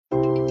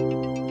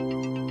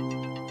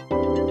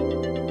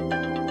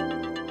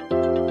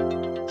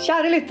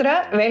Kjære lyttere,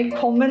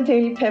 velkommen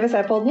til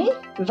PwC-podden.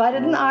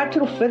 Verden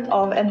truffet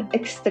av en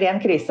ekstrem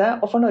krise,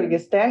 og for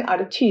Norges del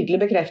det tydelig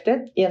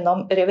bekreftet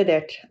gjennom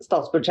revidert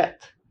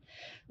statsbudsjett.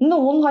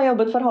 Noen har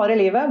jobbet for harde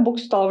livet,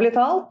 bokstavelig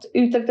talt,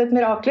 utrettet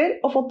mirakler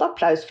og fått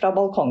applaus fra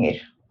balkonger.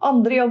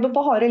 Andre jobber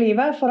på harde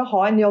livet for å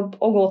ha en jobb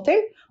å gå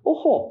til,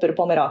 og håper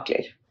på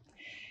mirakler.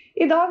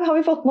 I dag har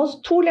vi fått med oss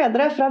 2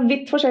 ledere fra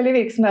vidt forskjellige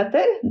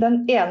virksomheter. Den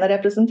ene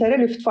representerer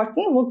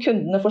luftfarten, hvor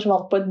kundene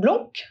forsvant på et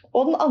blunk,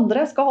 og den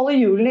andre skal holde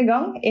hjulene i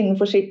gang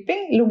innenfor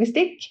shipping,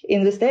 logistikk,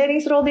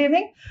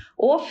 investeringsrådgivning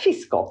og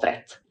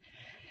fiskeoppdrett.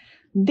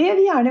 Det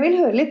vi gjerne vil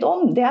høre litt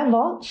om, det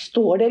hva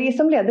står dere i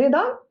som leder i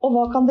dag, og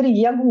hva kan dere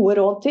gi av gode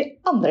råd til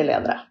andre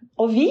ledere?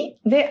 Og vi,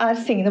 det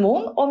Signe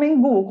Moen og min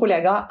gode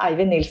kollega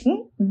Eivind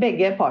Nilsen,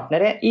 begge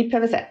partnere i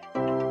PwC.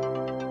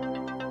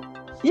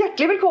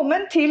 Hjertelig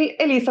velkommen til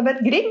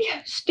Elisabeth Grieg,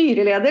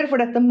 styreleder for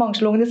dette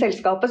mangslungne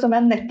selskapet som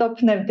jeg nettopp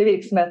nevnte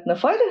virksomhetene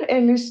for,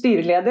 eller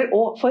styreleder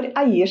og for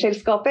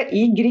eierselskapet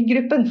i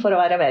Grieg-gruppen, for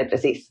å være mer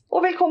presis.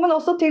 Og velkommen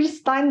også til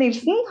Stein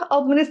Nilsen,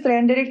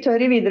 administrerende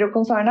direktør i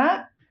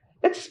Widerøe-konsernet.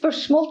 Et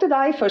spørsmål til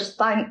deg først,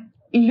 Stein.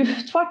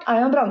 Luftfart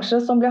jo en bransje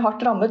som blir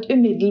hardt rammet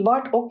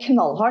umiddelbart og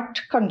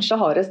knallhardt, kanskje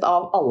hardest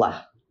av alle.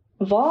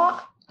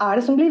 Hva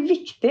det som blir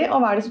viktig,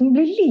 og hva det som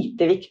blir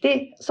lite viktig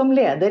som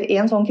leder i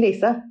en sånn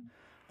krise?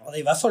 Det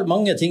I hvert fall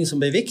mange ting som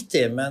blir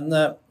viktig, men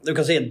du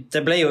kan si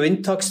det ble jo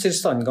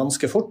unntakstilstand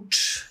ganske fort.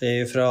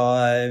 Fra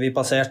vi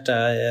passerte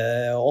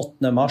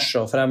 8. mars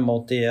og frem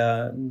mot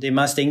de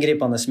mest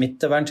inngripende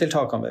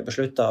smitteverntiltakene vi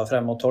besluttet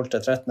frem mot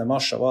 12.-13.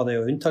 mars, så var det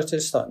jo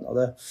unntakstilstand.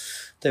 Og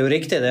det jo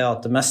riktig det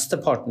at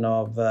mesteparten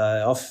av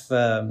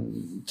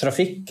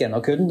trafikken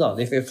og kunder,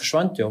 de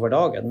forsvant jo over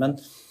dagen, men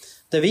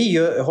det vi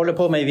holder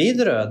på med I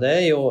Widerøe,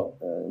 det jo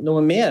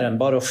noe mer enn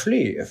bare å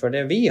fly, for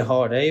det vi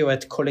har, det jo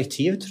et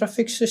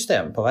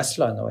kollektivtrafikksystem på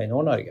Vestlandet og I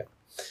Nord-Norge.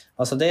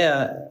 Altså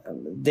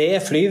det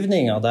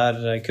flyvninger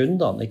der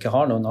kundene ikke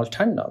har noen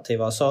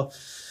alternativer. Så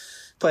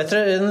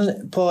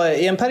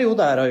I en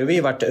periode her har jo vi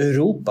vært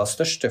Europas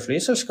største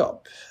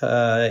flyselskap,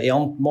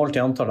 målt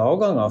I antall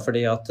avganger,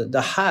 fordi at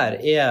det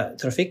her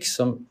trafikk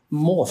som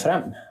må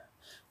frem.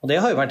 Og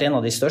det har jo vært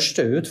en av de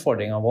største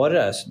utfordringene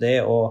våre,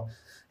 det å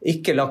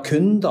ikke la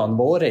kundene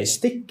våre I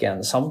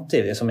stikken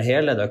samtidig som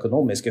hele det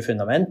økonomiske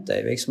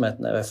fundamentet I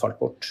virksomheten falt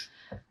bort.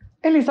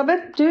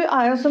 Elisabeth, du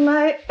jo som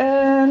jeg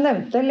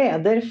nevnte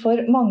leder for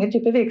mange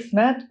typer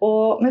virksomhet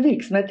og med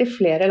virksomhet I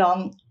flere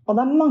land. Og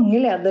det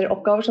mange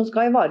lederoppgaver som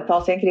skal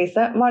ivaretas I en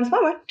krise. Hva det som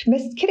har vært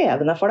mest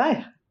krevende for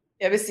deg?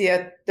 Jeg vil si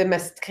at det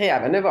mest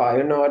krevende var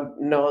jo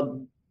når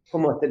på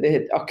en måte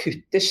det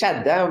akutte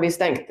skjedde, og vi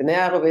stengte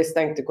ned, og vi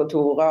stengte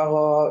kontorer,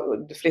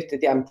 og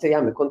flyttet hjem til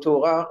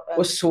hjemmekontorer,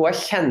 og så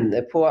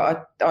kjenne på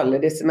at alle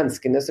disse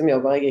menneskene som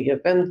jobber I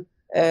Grieg-gruppen,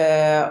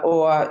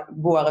 og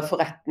våre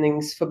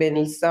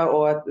forretningsforbindelser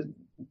og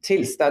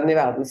tilstanden I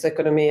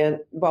verdensøkonomien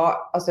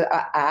altså,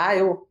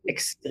 jo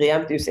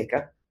ekstremt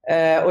usikker.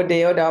 Og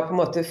det å da på en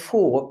måte få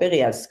opp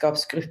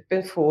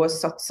beredskapsgruppen, få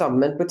satt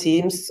sammen på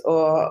Teams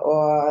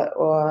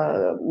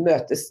og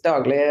møtes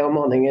daglig om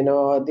morgenen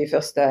og de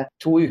første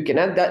 2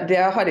 ukene,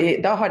 da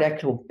hadde jeg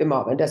klump I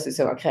maven. Det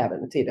synes jeg var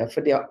krevende tider,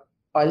 fordi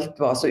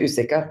alt var så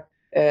usikker.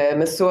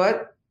 Men så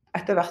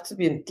etter hvert så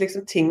begynte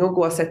liksom ting å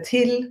gå seg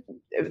til.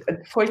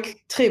 Folk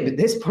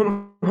trivdes på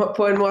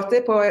en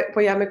måte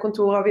på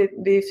hjemmekontorer.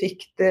 Vi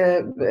fikk det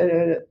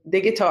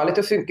digitale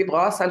til å funke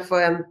bra, selv for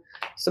en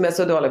som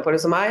så dårlig på det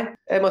som meg.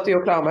 Jeg måtte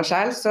jo klare meg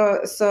selv,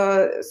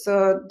 så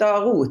da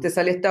roet det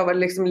seg litt. Da var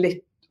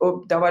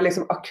det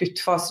liksom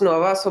akuttfasen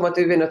over, så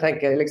måtte vi begynne å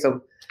tenke liksom,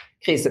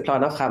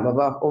 kriseplaner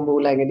fremover om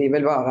hvor lenge de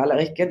vil vare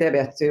eller ikke. Det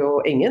vet jo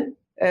ingen.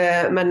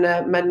 Men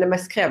det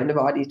mest krevende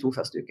var de 2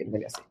 første ukene,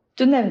 vil jeg si.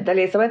 Du nevnte,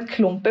 Elisabeth,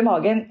 klump I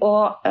magen,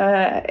 og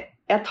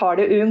jeg tar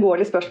det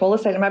uunngåelige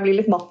spørsmålet, selv om jeg blir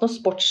litt matt når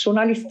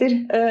sportsjournalister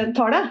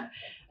tar det.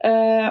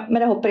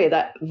 Men jeg hopper I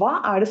det. Hva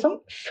det som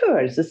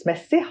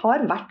følelsesmessig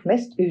har vært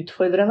mest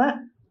utfordrende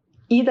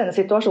I denne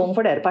situasjonen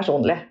for dere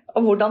personlig?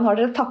 Og hvordan har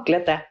dere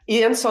taklet det?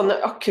 I en sånn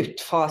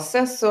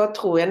akuttfase så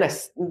tror jeg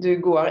nesten du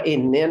går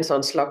inn I en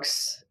sånn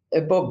slags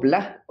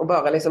boble, og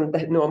bare liksom,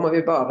 nå må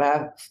vi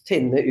bare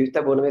finne ut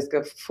av hvordan vi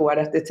skal få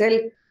dette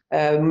til.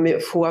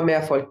 Få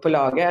med folk på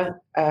laget,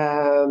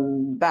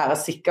 være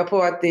sikker på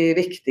at de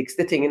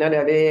viktigste tingene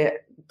det vi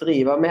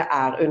driver med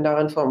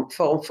under en form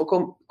for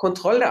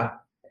kontroll da.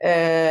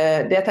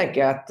 Det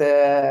tenker jeg at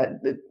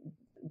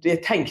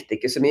jeg tenkte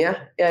ikke så mye.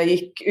 Jeg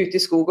gikk ut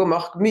I skog og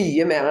mark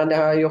mye mer enn det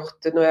jeg har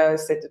gjort når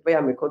jeg sitter på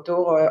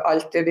hjemmekontor, og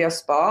alt det vi har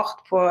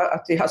spart på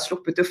at vi har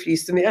sluppet å fly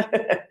så mye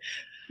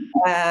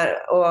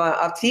og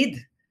av tid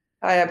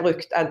har jeg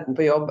brukt enten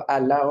på jobb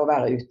eller å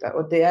være ute,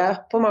 og det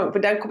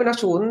for den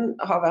kombinasjonen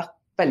har vært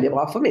veldig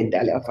bra for min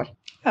del I hvert fall.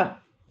 Ja.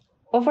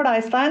 Og for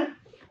deg, Stein?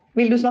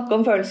 Vil du snakke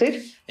om følelser?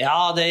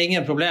 Ja, det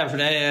ingen problem, for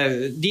I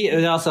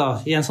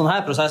en sånn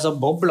her prosess så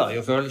bobler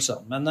jo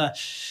følelser. Men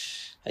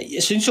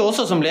jeg synes jo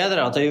også som leder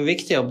at det jo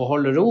viktig å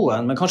beholde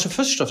roen, men kanskje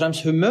først og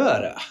fremst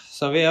humøret.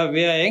 Så vi har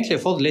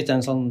egentlig fått litt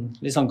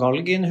sånn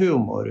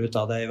galgenhumor ut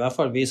av det, I hvert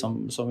fall vi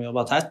som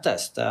jobber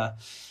tettest.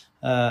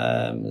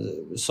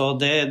 Så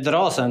det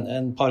dras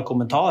en par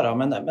kommentarer,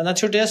 men jeg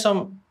tror det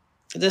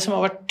som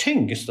har vært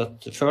tyngst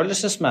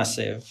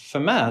følelsesmessig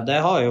for meg, det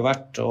har jo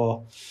vært å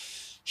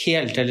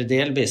helt eller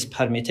delvis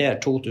permittere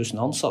 2000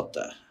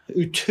 ansatte.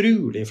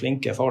 Utrolig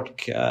flinke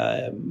folk,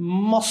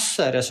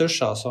 masse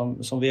ressurser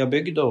som vi har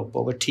bygd opp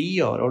over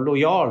 10 år, og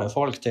lojale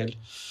folk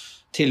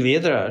til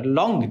videre,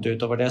 langt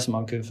utover det som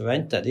man kunne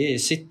forvente. De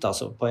sitter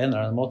altså på en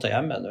eller annen måte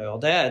hjemme nå,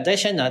 og det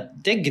kjenner jeg,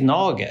 det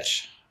gnager.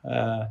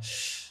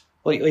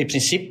 Og i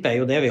prinsippet er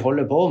jo det vi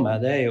holder på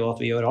med, det er jo at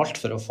vi gjør alt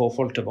for å få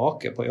folk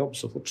tilbake på jobb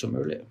så fort som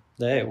mulig.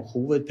 Det er jo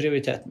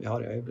hovedprioriteten vi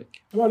har i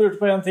øyeblikk. Du har lurt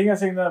på en ting,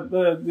 Signe.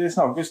 Vi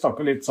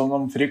snakker litt sånn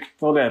om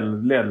frykt og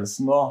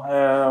ledelsen nå,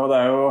 og det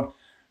er jo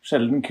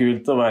sjelden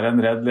kult å være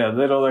en redd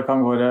leder, og det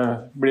kan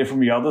bli for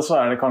mye av det, så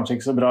er det kanskje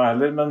ikke så bra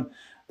heller, men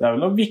det er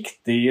vel noe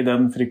viktig i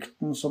den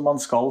frykten som man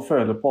skal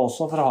føle på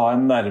også, for å ha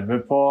en nerve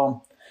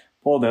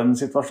på den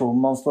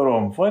situasjonen man står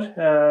overfor.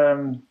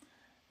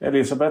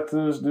 Elisabeth,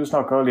 du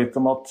snakket jo litt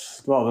om at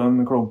du hadde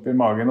en klump i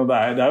magen, og det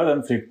er jo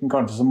den frykten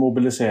kanskje som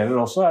mobiliserer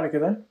også, er det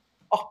ikke det?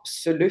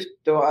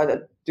 Absolutt, og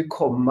du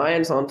kommer i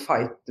en sånn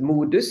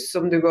fight-modus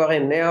som du går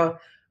inn i, og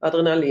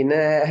adrenalinet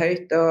er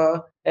høyt,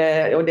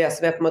 og det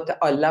som jeg på en måte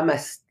aller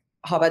mest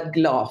har vært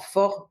glad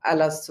for,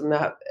 eller som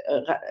jeg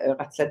rett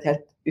og slett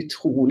helt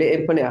utrolig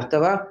imponert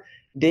over,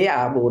 det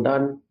er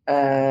hvordan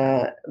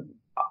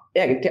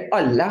egentlig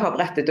alle har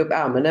brettet opp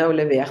ermene og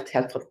levert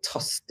helt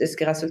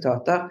fantastiske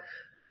resultater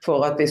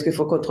for at vi skulle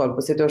få kontroll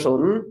på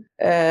situasjonen.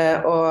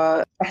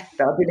 Og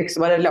etter at vi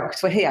liksom hadde lagt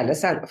for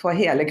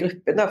hele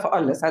gruppen, for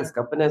alle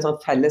selskapene, en sånn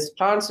felles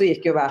plan, så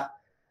gikk jo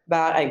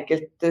hver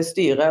enkelt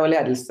styre og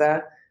ledelse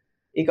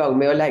i gang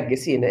med å legge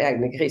sine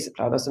egne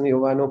kriseplaner, som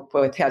jo var noe på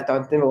et helt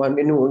annet nivå enn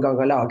vi noen gang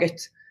har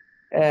laget.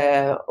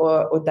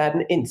 Og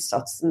den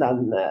innsatsen,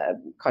 den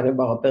kan jeg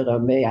bare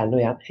berømme igjen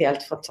og igjen.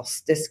 Helt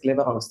fantastisk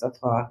leveranse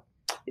fra,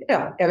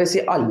 jeg vil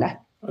si alle.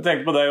 Jeg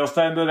tenker på deg,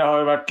 Jostein. Dere har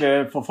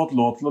jo fått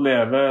lov til å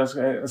leve,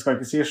 jeg skal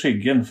ikke si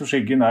skyggen, for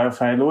skyggen er jo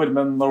feil ord,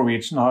 men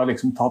Norwegian har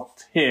liksom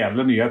tatt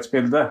hele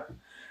nyhetsbildet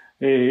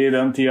i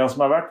den tida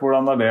som har vært.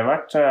 Hvordan har det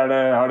vært?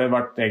 Har det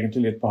vært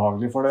egentlig litt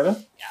behagelig for dere?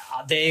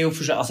 Ja,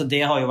 det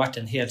har jo vært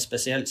en helt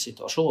spesiell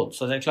situasjon,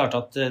 så det er klart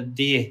at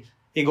de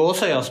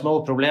gåsøya små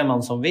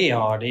problemene som vi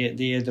har,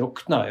 de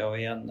drukner jo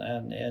i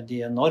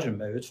de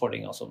enorme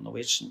utfordringene som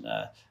Norwegian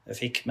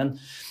fikk. Men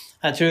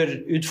jeg tror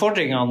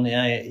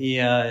utfordringene i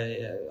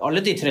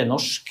alle de 3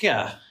 norske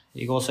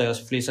i gåsøya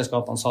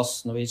flyselskapene,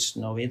 SAS,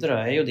 Norwegian og videre,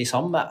 er jo de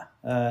samme.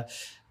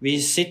 Vi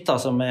sitter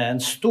altså med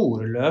en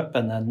stor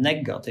løpende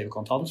negativ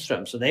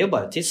kontantstrøm, så det er jo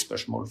bare et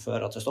tidsspørsmål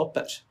før at det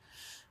stopper.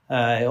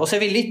 Og så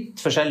er vi litt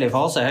forskjellige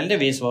faser.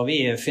 Heldigvis var vi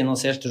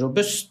finansiert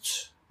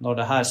robust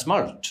når det her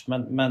smalt,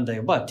 men det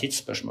er jo bare et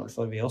tidsspørsmål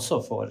før vi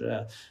også får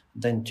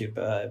den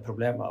type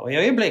problemer. Og i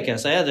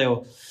øyeblikket så er det jo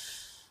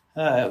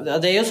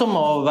som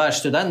å være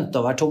student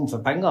og være tom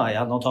for penger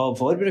igjen og ta opp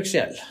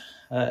forbruksgjeld.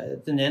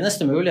 Den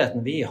eneste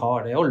muligheten vi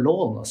har, det er å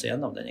låne oss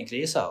gjennom denne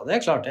krisen. Og det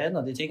er klart, det er en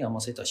av de tingene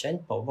man sitter og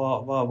kjenner på.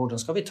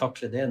 Hvordan skal vi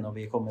takle det når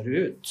vi kommer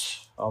ut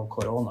av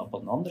korona på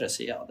den andre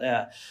siden?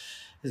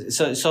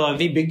 Så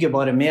vi bygger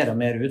bare mer og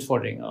mer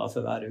utfordringer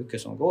for hver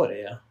uke som går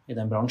i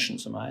den bransjen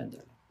som er en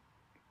del.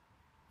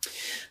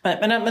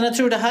 Men jeg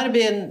tror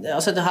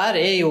det her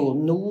er jo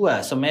noe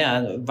som er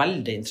en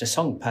veldig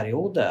interessant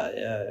periode,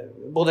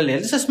 både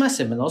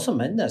ledelsesmessig, men også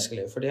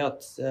menneskelig, fordi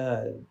at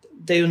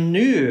det er jo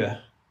nå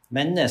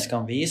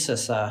menneskene viser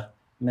seg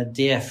med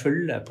det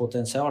fulle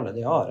potensialet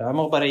de har. Jeg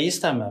må bare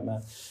istemme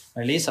med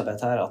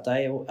Elisabeth her at det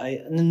er jo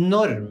en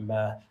enorm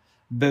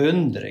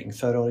beundring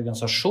for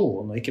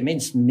organisasjonen, og ikke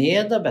minst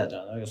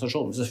medarbeiderne i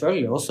organisasjonen,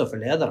 selvfølgelig også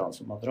for lederne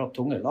som har dratt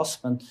tunge lass,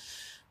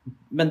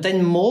 men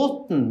den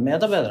måten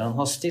medarbeiderne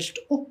har stilt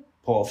opp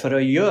på for å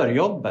gjøre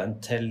jobben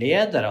til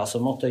ledere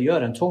som måtte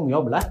gjøre en tung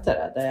jobb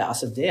lettere,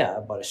 det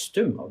er bare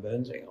stum av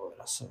beundring over.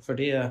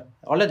 Fordi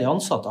alle de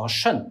ansatte har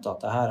skjønt at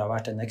dette har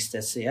vært en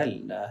eksistensiell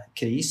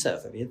krise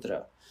for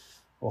videre,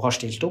 og har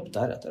stilt opp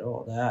deretter,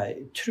 og det er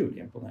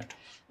utrolig imponert.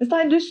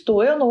 Stein, du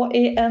står jo nå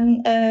i en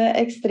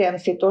ekstrem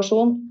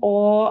situasjon,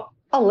 og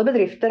alle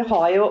bedrifter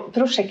har jo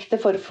prosjekter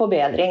for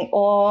forbedring,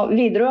 og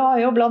Widerøe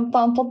har jo blant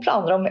annet hatt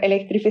planer om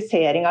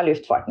elektrifisering av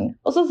luftfarten.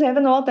 Og så ser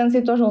vi nå at den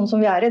situasjonen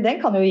som vi er i, den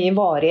kan jo gi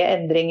varige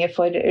endringer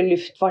for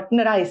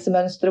luftfarten.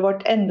 Reisemønstret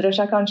vårt endrer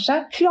seg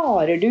kanskje.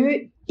 Klarer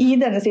du i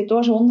denne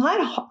situasjonen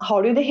her,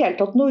 har du i det hele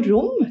tatt noe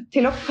rom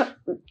til å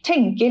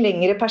tenke i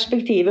lengre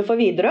perspektiver for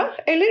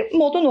Widerøe, eller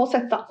må du nå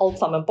sette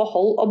alt sammen på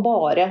hold og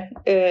bare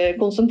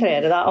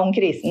konsentrere deg om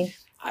krisen?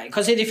 Jeg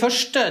kan si de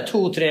første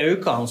 2-3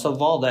 ukene så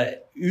var det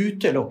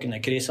utelukkende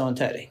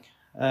krisehåndtering.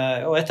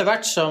 Og etter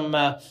hvert som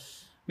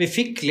vi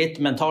fikk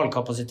litt mental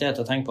kapasitet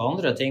til å tenke på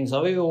andre ting, så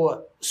har vi jo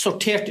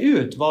sortert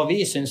ut hva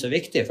vi synes er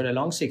viktig for det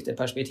langsiktige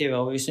perspektivet,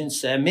 og hva vi synes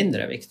er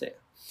mindre viktig.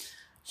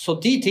 Så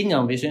de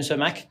tingene vi synes er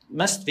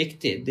mest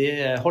viktige,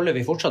 de holder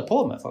vi fortsatt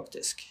på med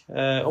faktisk.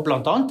 Og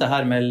blant annet det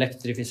her med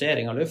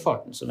elektrifisering av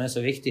luftfarten, som er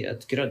så viktig,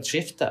 et grønt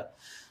skifte.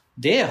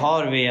 Det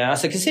har vi, jeg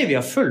skal ikke si vi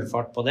har full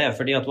fart på det,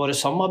 fordi at våre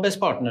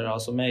samarbeidspartnere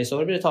som er i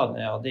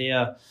Storbritannia,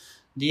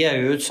 de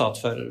jo utsatt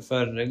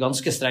for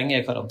ganske strenge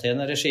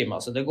karanteneregimer,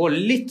 så det går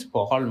litt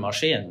på halv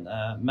maskin,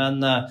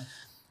 men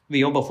vi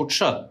jobber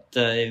fortsatt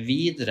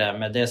videre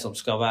med det som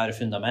skal være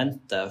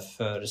fundamentet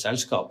for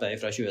selskapet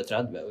fra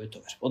 2030 og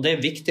utover, og det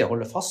viktig å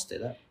holde fast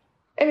i det.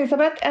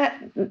 Elisabeth,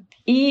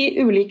 i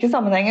ulike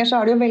sammenhenger så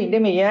det jo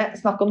veldig mye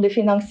snakk om de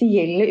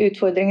finansielle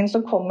utfordringene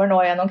som kommer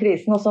nå gjennom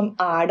krisen, og som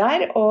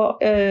der,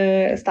 og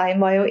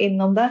Stein var jo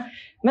innom det.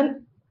 Men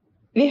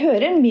vi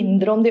hører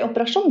mindre om de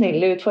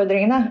operasjonelle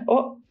utfordringene,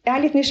 og jeg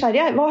litt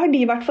nysgjerrig. Hva har de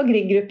vært for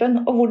Grieg-gruppen,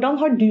 og hvordan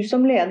har du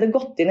som leder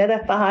gått inn i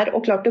dette her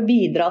og klart å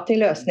bidra til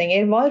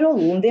løsninger? Hva har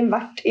rollen din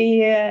vært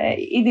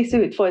i disse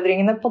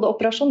utfordringene på det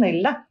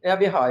operasjonelle? Ja,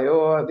 vi har jo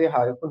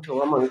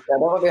kontorer mange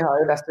steder, og vi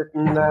har jo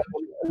dessuten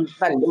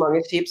veldig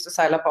mange skip som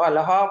seiler på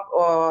alle hav,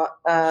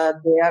 og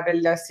det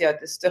vil jeg si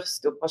at det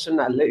største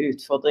operasjonelle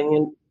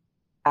utfordringen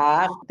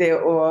det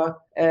å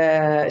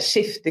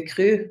skifte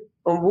crew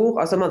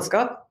ombord, altså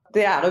mannskap.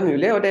 Det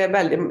umulig, og det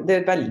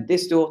er veldig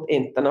stort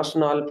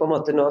internasjonalt på en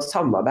måte nå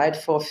samarbeid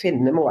for å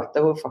finne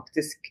måter hvor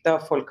faktisk da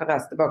folk kan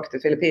reise tilbake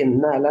til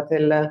Filippinene eller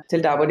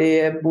til der hvor de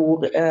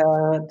bor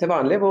til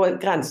vanlig, hvor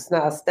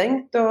grensene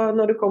stengt, og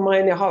når du kommer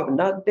inn i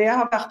havna, det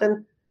var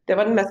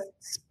den mest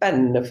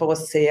spennende for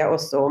å se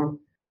også om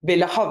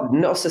ville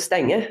havnene også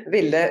stenge,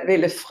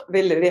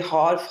 ville vi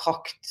ha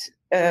frakt,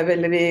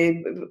 ville vi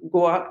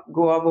gå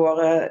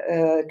våre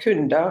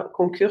kunder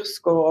konkurs,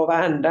 gå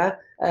over ende,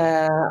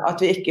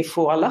 at vi ikke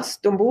får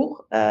last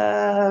ombord.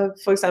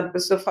 For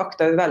eksempel så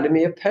frakter vi veldig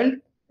mye pølp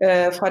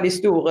fra de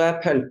store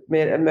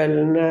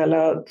pølpmøllene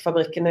eller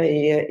fabrikkene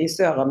i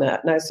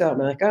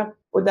Sør-Amerika.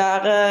 Og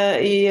der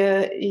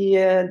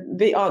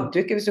vi ante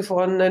jo ikke hvis du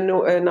får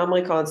en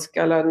amerikansk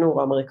eller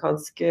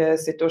nordamerikansk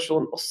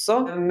situasjon også,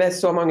 med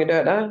så mange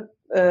døde,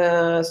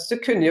 så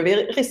kunne jo vi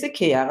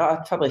risikere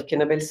at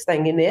fabrikkene vil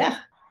stenge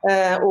ned,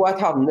 og at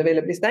havnene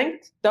ville bli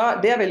stengt.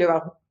 Det vil jo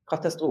være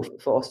katastrofe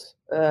for oss.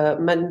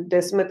 Men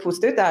det som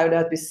positivt jo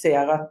det at vi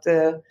ser at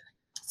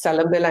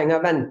selv om det lengre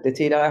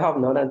ventetider i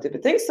havner og den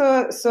type ting,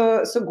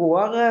 så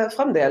går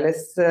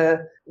fremdeles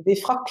vi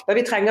frakter,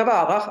 vi trenger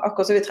varer,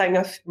 akkurat som vi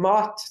trenger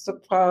mat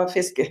fra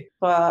fiske,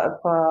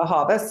 fra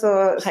havet, så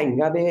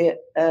trenger vi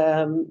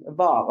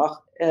varer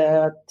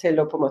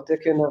til å på en måte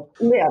kunne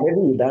leve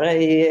videre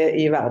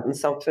i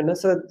verdenssamfunnet,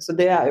 så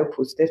det jo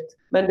positivt.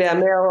 Men det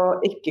med å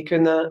ikke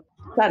kunne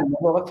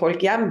sende våre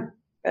folk hjem,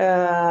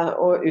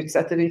 og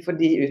utsette de for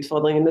de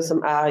utfordringene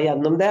som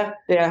gjennom det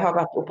har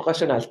vært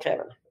operasjonelt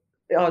krevende.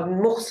 Ja, den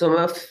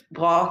morsomme,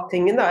 bra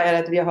tingen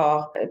at vi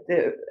har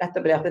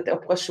etablert et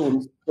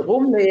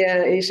operasjonsrom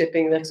i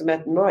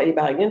shippingvirksomheten nå i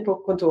Bergen på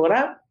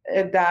kontoret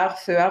der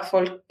før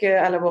folk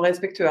eller våre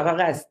inspektører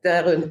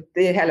reiste rundt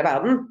i hele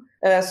verden,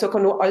 så kan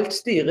nå alt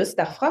styres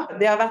derfra.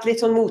 Det har vært litt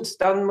sånn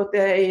motstand mot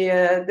det i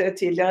det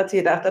tidligere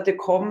tider, etter at det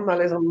kom,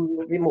 liksom,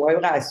 vi må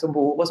jo reise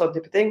ombord og sånne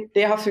type ting.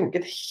 Det har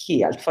funket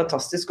helt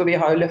fantastisk, og vi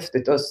har jo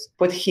løftet oss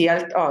på et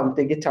helt annet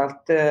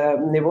digitalt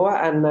nivå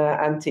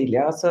enn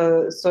tidligere,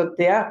 så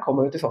det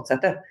kommer jo til å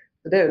fortsette.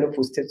 Så det jo noe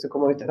positivt som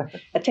kommer ut av dette.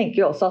 Jeg tenker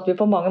jo også at vi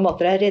på mange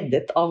måter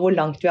reddet av hvor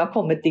langt vi har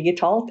kommet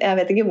digitalt. Jeg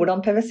vet ikke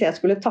hvordan PwC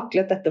skulle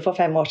taklet dette for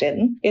 5 år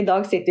siden. I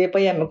dag sitter vi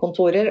på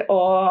hjemmekontorer,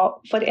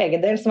 og for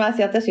egen del så må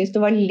jeg si at jeg synes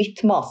det var litt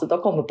masete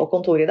å komme på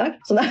kontor i dag.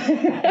 Så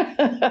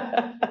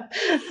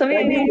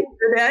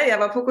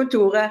jeg var på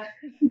kontoret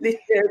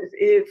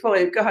i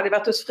forrige uke, hadde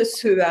vært hos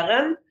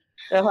frisøren.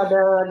 Jeg hadde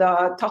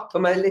da tatt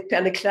på meg litt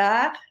pene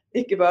klær,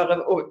 ikke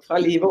bare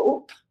fra livet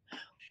opp.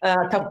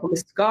 Tatt på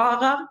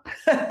mascara,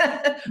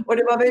 og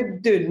det var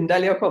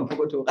vidunderlig å komme på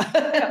kontoret.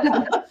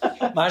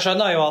 Men jeg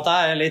skjønner jo at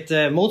jeg litt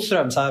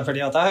motstrøms her,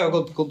 fordi at jeg har jo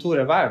gått på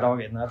kontoret hver dag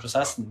i denne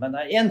prosessen, men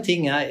en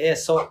ting jeg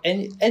så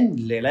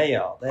endelig lei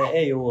av,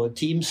 det jo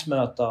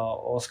Teams-møter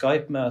og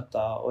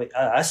Skype-møter, og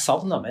jeg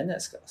savner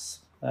mennesker.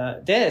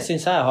 Det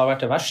synes jeg har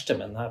vært det verste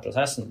med denne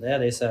prosessen,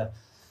 det disse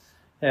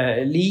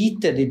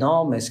lite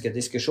dynamiske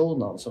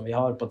diskusjonene som vi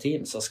har på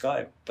Teams og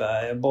Skype,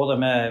 både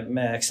med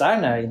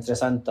eksterne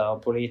interessenter,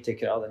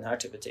 politikere og denne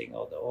type ting,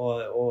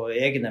 og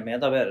egne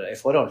medarbeidere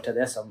i forhold til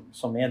det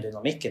som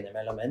dynamikken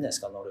mellom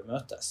mennesker når du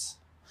møtes.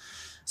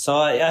 Så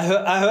jeg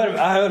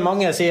hører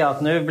mange si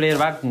at nå blir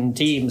verden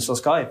Teams og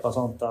Skype og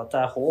sånt, at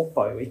jeg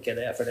håper jo ikke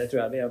det, for det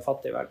tror jeg vi en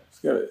fattig verden.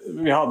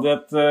 Vi hadde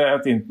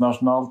et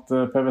internasjonalt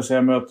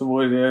PwC-møte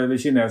hvor de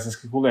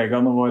kinesiske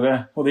kollegaene våre,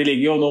 og de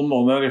ligger jo noen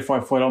måneder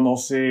foran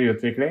oss i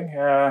utvikling,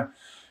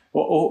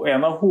 og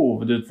en av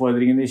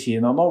hovedutfordringene i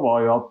Kina nå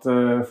var jo at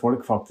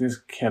folk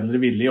faktisk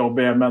heller ville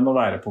jobbe hjemme enn å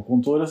være på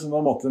kontoret, så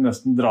nå måtte de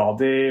nesten dra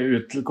de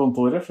ut til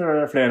kontoret,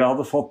 for flere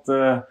hadde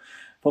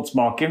fått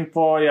smaken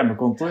på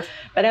hjemmekontor.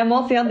 Men jeg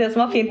må si at det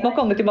som var fint med å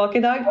komme tilbake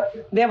i dag,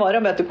 det var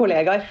å møte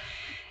kollegaer.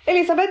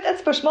 Elisabeth,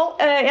 et spørsmål.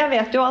 Jeg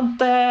vet jo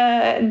at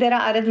dere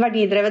et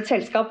verdidrevet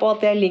selskap, og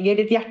at det ligger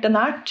ditt hjerte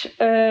nært.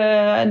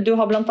 Du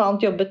har blant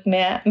annet jobbet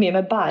mye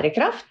med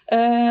bærekraft.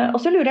 Og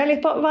så lurer jeg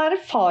litt på, hva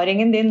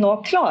erfaringen din nå?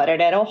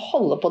 Klarer dere å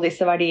holde på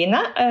disse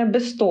verdiene?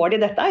 Består de?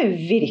 Dette jo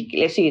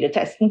virkelig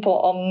syretesten på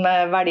om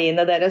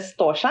verdiene deres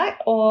står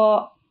seg.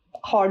 Og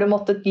har du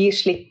måttet gi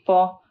slipp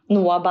på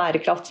noe av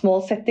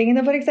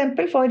bærekraftsmålsettingene for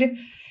eksempel, for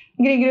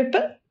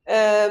GRI-gruppen?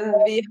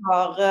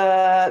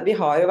 Vi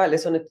har jo veldig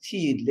sånne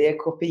tydelige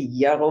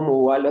kopier og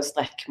mål og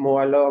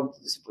strekkmål,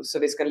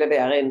 så vi skal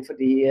levere innenfor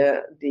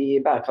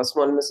de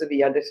bærekraftsmålene som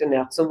vi har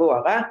definert som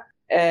våre.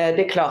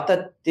 Det klart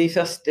at det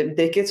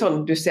er ikke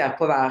sånn du ser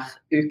på hver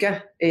uke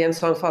i en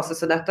sånn fase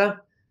som dette.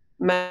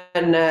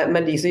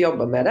 Men de som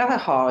jobber med det,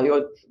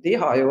 det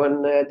er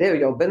jo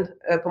jobben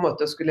på en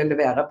måte å skulle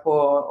levere på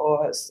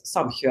og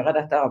samkjøre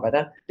dette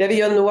arbeidet. Det vi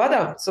gjør nå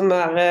da, som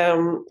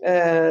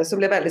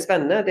blir veldig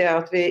spennende, det er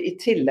at vi i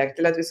tillegg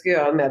til at vi skal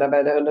gjøre en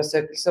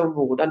medarbeiderundersøkelse om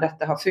hvordan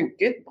dette har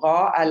funket,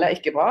 bra eller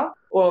ikke bra,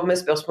 og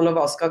med spørsmål om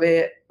hva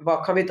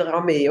kan vi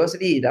dra med oss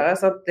videre,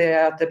 så at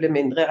det blir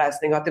mindre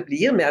reisning, at det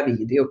blir mer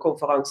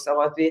videokonferanser,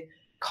 og at vi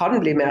kan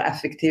bli mer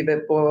effektive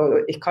på,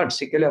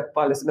 kanskje ikke løpe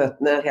på alle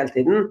møtene hele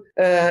tiden,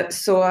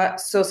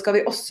 så skal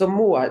vi også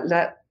måle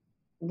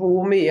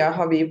hvor mye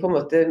har vi på en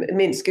måte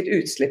minsket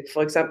utslipp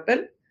for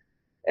eksempel,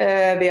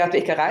 ved at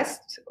vi ikke har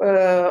reist,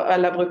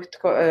 eller brukt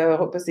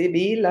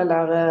bil,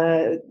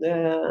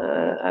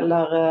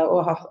 eller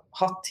å ha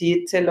hatt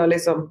tid til å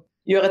liksom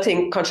gjøre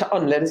ting kanskje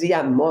annerledes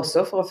hjemme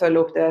også for å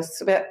følge opp det.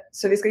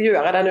 Så vi skal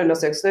gjøre den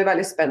undersøkelsen, vi er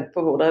veldig spent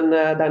på hvordan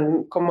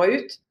den kommer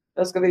ut.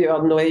 Da skal vi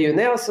gjøre det nå i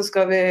juni, og så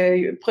skal vi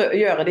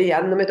gjøre det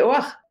igjen om et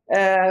år,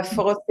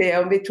 for å se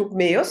om vi tok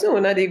med oss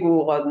noen av de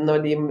gode rådene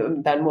og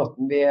den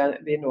måten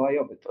vi nå har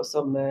jobbet på,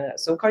 som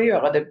kan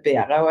gjøre det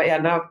bedre. Og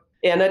en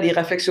av de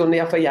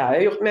refleksjonene jeg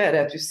har gjort med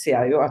det, at du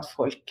ser jo at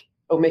folk,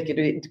 om ikke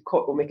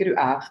du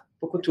er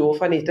på kontoret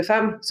fra 9 til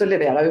 5, så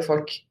leverer jo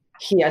folk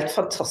helt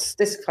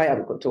fantastisk fra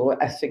hjemmekontoret,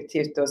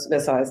 effektivt, og som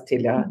jeg sa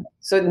tidligere.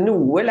 Så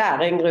noe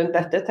læring rundt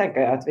dette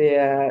tenker jeg at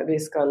vi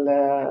skal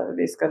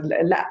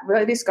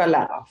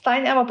lære.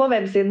 Stein, jeg var på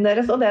websiden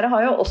deres, og dere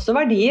har jo også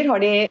verdier. Har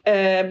de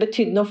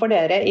betydd noe for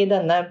dere i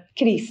denne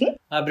krisen?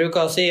 Jeg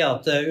bruker å si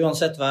at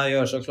uansett hva jeg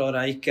gjør, så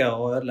klarer jeg ikke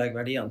å ødelegge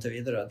verdiene til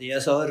videre. De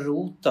er så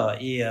rotet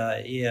i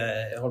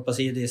holdt på å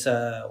si, disse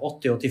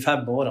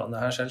 80-85 årene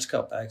det her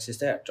selskapet har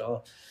eksistert.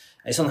 Og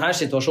i sånne her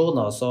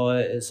situasjoner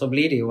så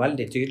blir de jo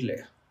veldig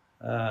tydelige.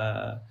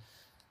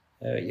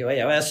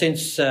 Jeg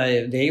synes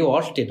det er jo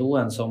alltid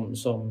noen som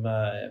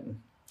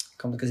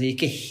kan man si,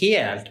 ikke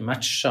helt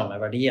matcher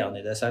med verdiene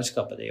i det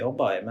selskapet de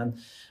jobber i, men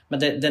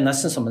det er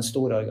nesten som en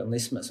stor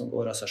organisme som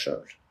går av seg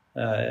selv.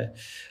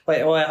 Og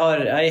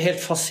jeg er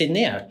helt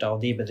fascinert av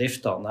de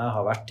bedriftene jeg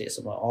har vært i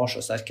som har så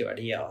sterke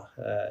verdier,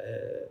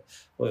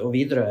 og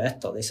Widerøe er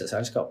et av disse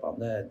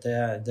selskapene. Det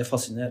er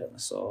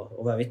fascinerende å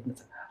være vitne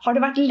til. Har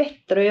det vært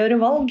lettere å gjøre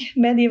valg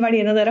med de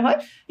verdiene dere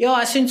har? Ja,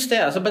 jeg synes det.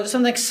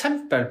 Som et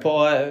eksempel på,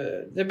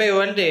 det ble jo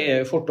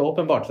veldig fort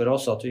åpenbart for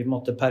oss at vi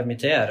måtte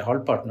permittere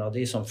halvparten av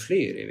de som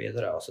flyr i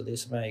Widerøe, altså de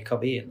som er i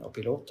kabinen og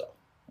piloter.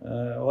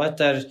 Og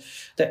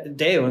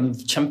det er jo en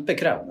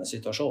kjempekrevende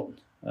situasjon.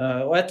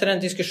 Og etter en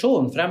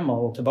diskusjon frem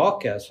og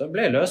tilbake, så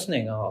ble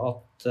løsningen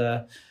at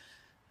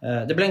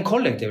det ble en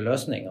kollektiv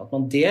løsning, at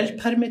man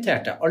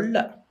delpermitterte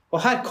alle. Og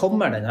her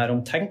kommer denne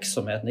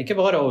omtenksomheten, ikke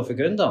bare overfor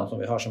kundene, som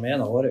vi har som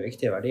en av våre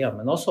viktige verdier,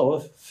 men også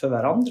overfor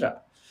hverandre.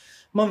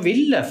 Man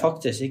ville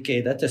faktisk ikke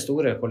i dette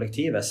store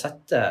kollektivet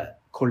sette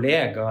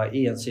kollegaer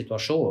i en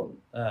situasjon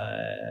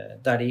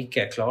der de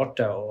ikke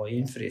klarte å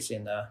innfri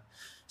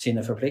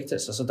sine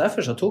forpliktelser. Så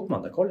derfor så tok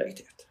man det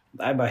kollektivt.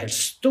 Det er bare helt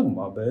stum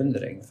av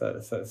beundring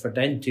for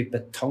den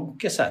type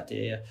tankesett,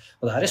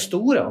 og det her er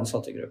store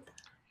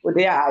ansattgrupper. Og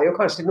det er jo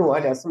kanskje noe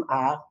av det som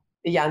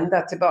igjen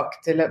der tilbake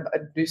til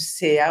at du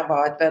ser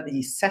hva et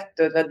verdisett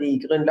og et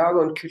verdigrunnlag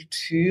og en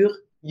kultur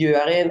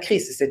gjør i en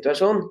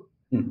krisesituasjon.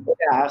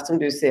 Det er som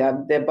du sier,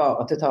 det er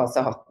bare til å ta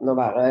seg hatten og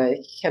være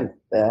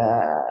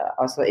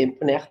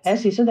imponert.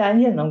 Jeg synes jo det er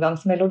en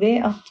gjennomgangsmelodi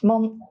at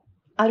man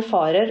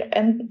erfarer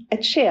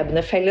et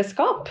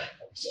skjebnefellesskap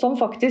som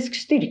faktisk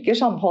styrker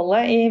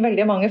samholdet i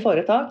veldig mange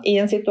foretak i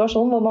en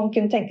situasjon hvor man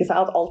kunne tenke seg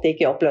at alt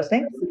gikk i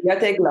oppløsning. Jeg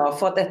er glad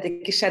for at dette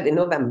ikke skjedde i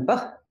november,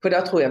 for da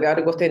tror jeg vi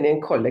hadde gått inn i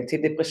en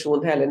kollektiv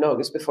depresjon hele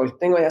Norges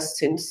befolkning, og jeg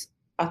synes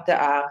at det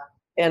er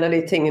en av de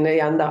tingene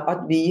igjen da,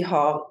 at vi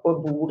har og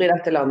bor i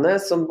dette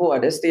landet som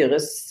både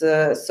styres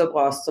så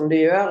bra som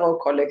de gjør, og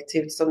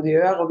kollektivt som de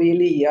gjør, og vi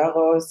lier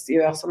og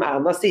gjør som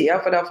Erna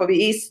sier, for da får vi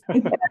is.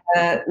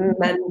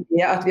 Men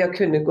det at vi har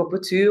kunnet gå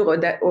på tur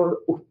og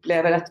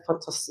oppleve dette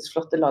fantastisk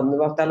flotte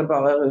landet vårt, eller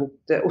bare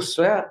rundt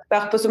Oslo, jeg har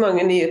vært på så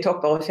mange nye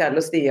topper og fjell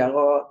og stier,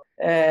 og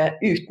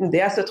uten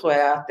det så tror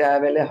jeg at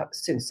jeg ville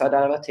synes at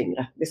det hadde vært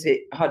tyngre. Hvis vi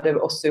hadde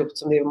også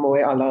gjort som de må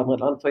i alle andre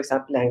land, for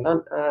eksempel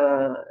England,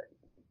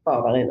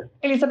 bare være inne.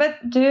 Elisabeth,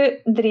 du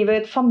driver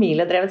et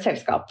familiedrevet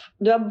selskap.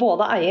 Du er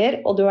både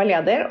eier og du er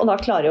leder, og da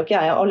klarer jo ikke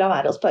jeg å la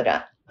være å spørre.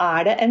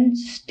 Er det en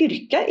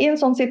styrke i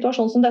en sånn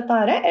situasjon som dette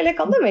er, eller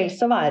kan det vel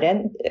så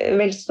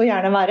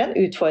gjerne være en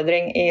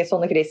utfordring i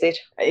sånne kriser?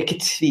 Jeg er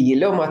ikke i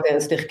tvil om at det er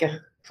en styrke.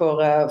 For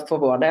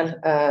vår del.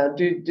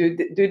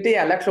 Du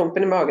deler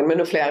klumpen i magen med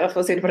noen flere,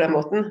 for å si det på den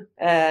måten,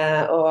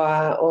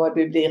 og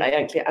du blir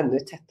egentlig enda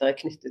tettere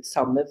knyttet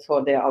sammen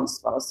for det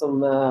ansvaret som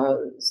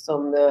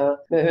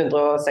med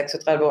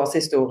 136 års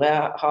historie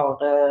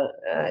har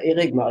i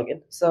ryggmargen.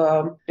 Så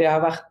det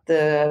har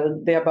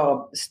bare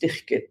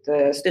styrket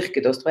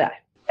oss, tror jeg.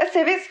 Jeg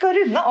ser vi skal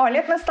runde av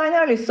litt, men Stein,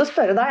 jeg har lyst til å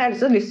spørre deg, jeg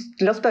har lyst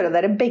til å spørre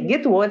dere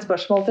begge to et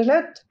spørsmål til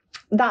slutt.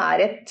 Det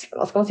et,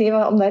 hva skal man si,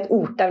 om det et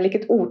ord, det vel ikke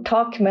et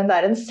ordtak, men det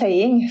en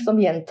saying som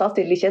gjentas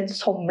til det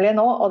kjedsommelige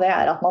nå, og det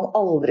at man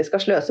aldri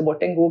skal sløse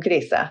bort en god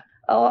krise.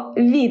 Og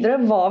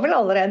Widerøe var vel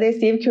allerede i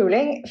stiv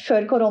kuling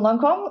før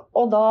koronaen kom,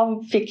 og da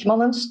fikk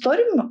man en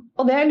storm.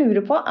 Og det jeg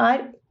lurer på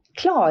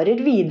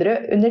klarer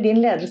Widerøe under din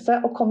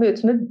ledelse å komme ut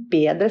som et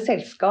bedre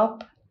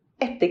selskap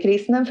etter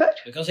krisen enn før?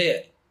 Du kan si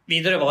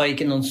Widerøe var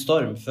ikke noen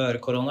storm før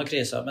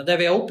koronakrisen, men det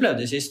vi har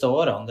opplevd de siste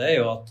årene, det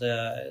jo at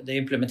det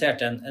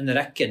implementert en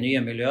rekke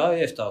nye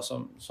miljøavgifter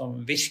som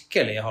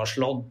virkelig har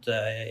slått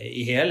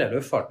i hele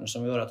luftfarten,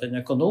 som gjør at den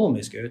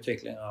økonomiske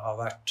utviklingen har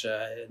vært,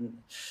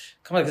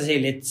 kan man ikke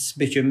si, litt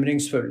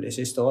bekymringsfull de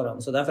siste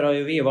årene. Så derfor har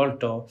jo vi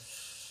valgt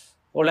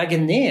å legge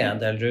ned en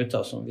del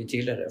ruter som vi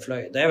tidligere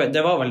fløy.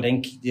 Det var vel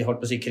den, de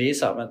holdt på å si,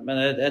 krisa, men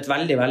et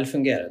veldig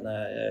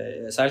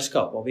velfungerende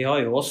selskap, og vi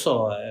har jo også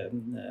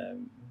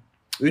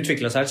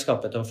utviklet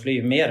selskapet til å fly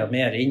mer og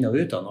mer inn og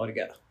ut av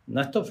Norge,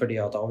 nettopp fordi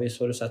at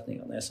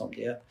avgiftsforutsetningene som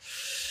de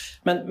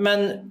Men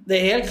det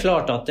helt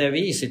klart at det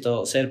vi sitter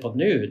og ser på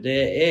nå, det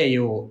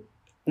jo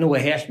noe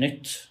helt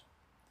nytt.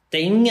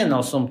 Det ingen av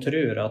oss som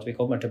tror at vi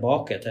kommer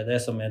tilbake til det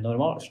som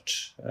normalt.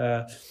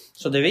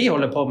 Så det vi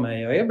holder på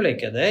med i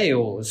øyeblikket, det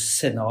jo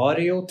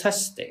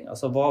scenariotesting.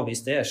 Altså hva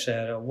hvis det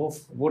skjer, og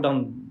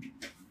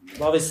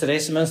hva hvis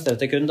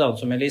reisemønsteret til kundene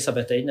som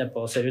Elisabeth inne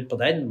på ser ut på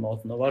den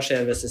måten, og hva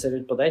skjer hvis det ser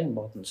ut på den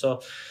måten?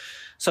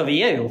 Så vi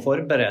jo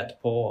forberedt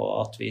på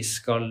at vi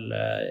skal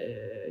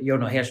gjøre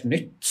noe helt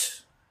nytt.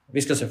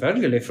 Vi skal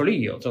selvfølgelig fly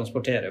og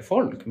transportere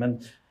folk, men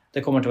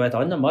det kommer til å være et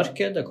annet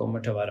marked, det kommer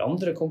til å være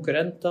andre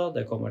konkurrenter,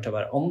 det kommer til å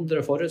være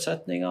andre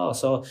forutsetninger.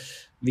 Så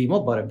vi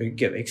må bare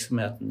bygge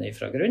virksomheten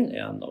fra grunn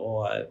igjen,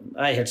 og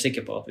jeg helt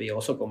sikker på at vi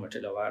også kommer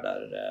til å være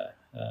der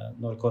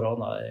når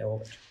korona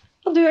over.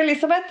 Og du,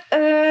 Elisabeth,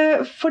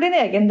 for din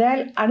egen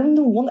del, det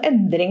noen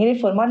endringer i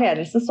form av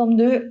ledelse som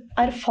du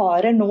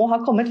erfarer nå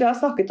har kommet? Vi har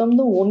snakket om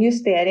noen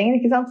justeringer,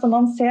 ikke sant, som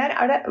man ser.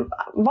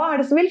 Hva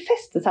det som vil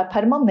feste seg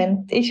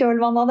permanent i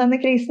kjølvannet av denne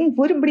krisen?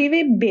 Hvor blir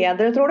vi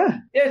bedre, tror du?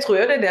 Jeg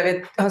tror jo det vi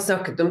har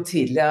snakket om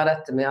tidligere,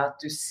 dette med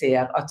at du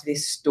ser at vi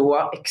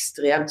står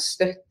ekstremt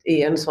støtt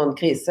i en sånn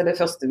krise. Det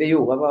første vi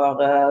gjorde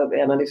var,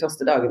 en av de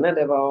første dagene,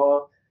 det var å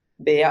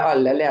be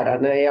alle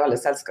lederne i alle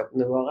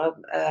selskapene våre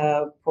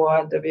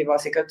vi var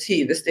sikkert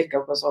 20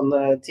 stykker på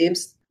sånne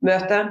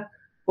Teams-møte,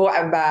 hvor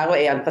hver og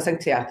en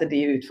presenterte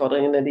de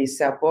utfordringene de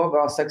ser på,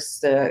 hva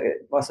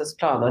slags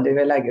planer de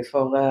vil legge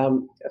for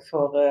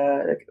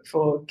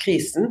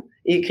krisen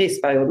i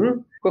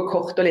kriseperioden, på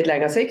kort og litt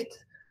lengre sikt,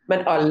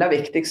 men aller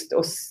viktigst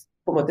å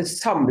på en måte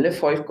samle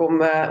folk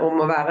om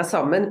å være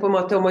sammen, på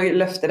en måte om å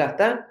løfte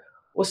dette,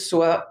 og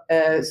så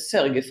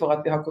sørge for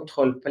at vi har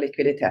kontroll på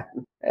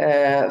likviditeten.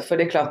 For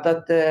det klart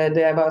at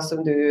det var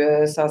som du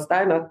sa,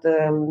 Stein, at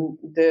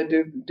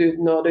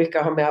når du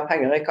ikke har mer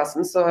penger i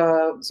kassen, så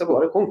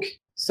går det konk.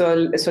 Så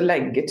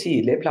legge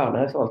tydelige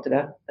planer i forhold til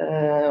det.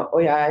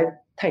 Og jeg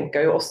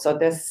tenker jo også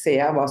at jeg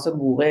ser hva som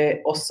bor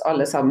i oss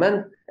alle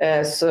sammen,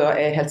 så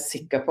jeg helt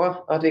sikker på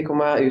at vi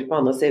kommer ut på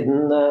andre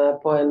siden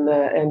på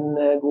en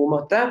god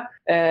måte,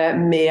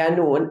 med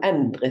noen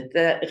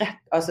endrete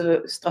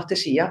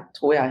strategier,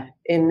 tror jeg,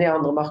 inn i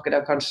andre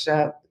markeder, kanskje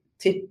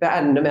tippe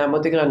enda mer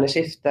mot det grønne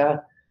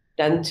skiftet.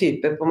 Den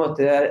type på en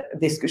måte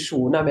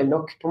diskusjoner vil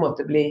nok på en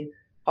måte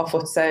har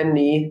fått seg en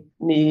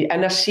ny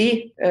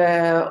energi,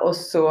 og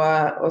så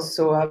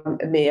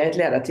med et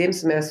lederteam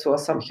som så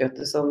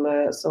samkjørte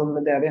som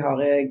det vi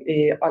har i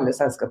alle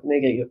selskapene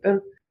i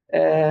Grieg-gruppen,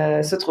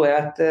 så tror jeg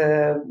at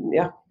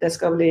det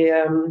skal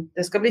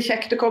bli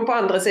kjekt å komme på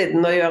andre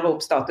siden og gjøre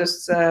opp status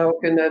og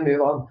kunne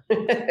move on.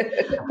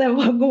 Det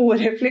var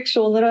gode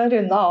refleksjoner å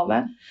runde av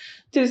med.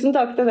 Tusen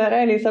takk til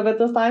dere,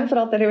 Elisabeth og Stein,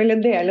 for at dere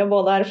ville dele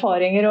både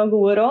erfaringer og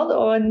gode råd,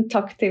 og en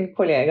takk til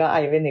kollega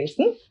Eivind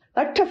Nilsen.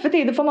 Det tøffe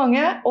tider for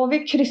mange, og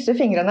vi krysser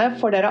fingrene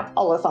for dere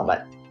alle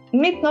sammen.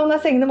 Mitt navn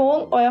Signe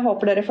Moen, og jeg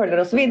håper dere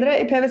følger oss videre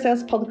i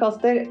PwCs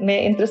podcaster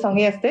med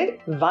interessante gjester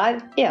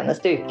hver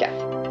eneste uke.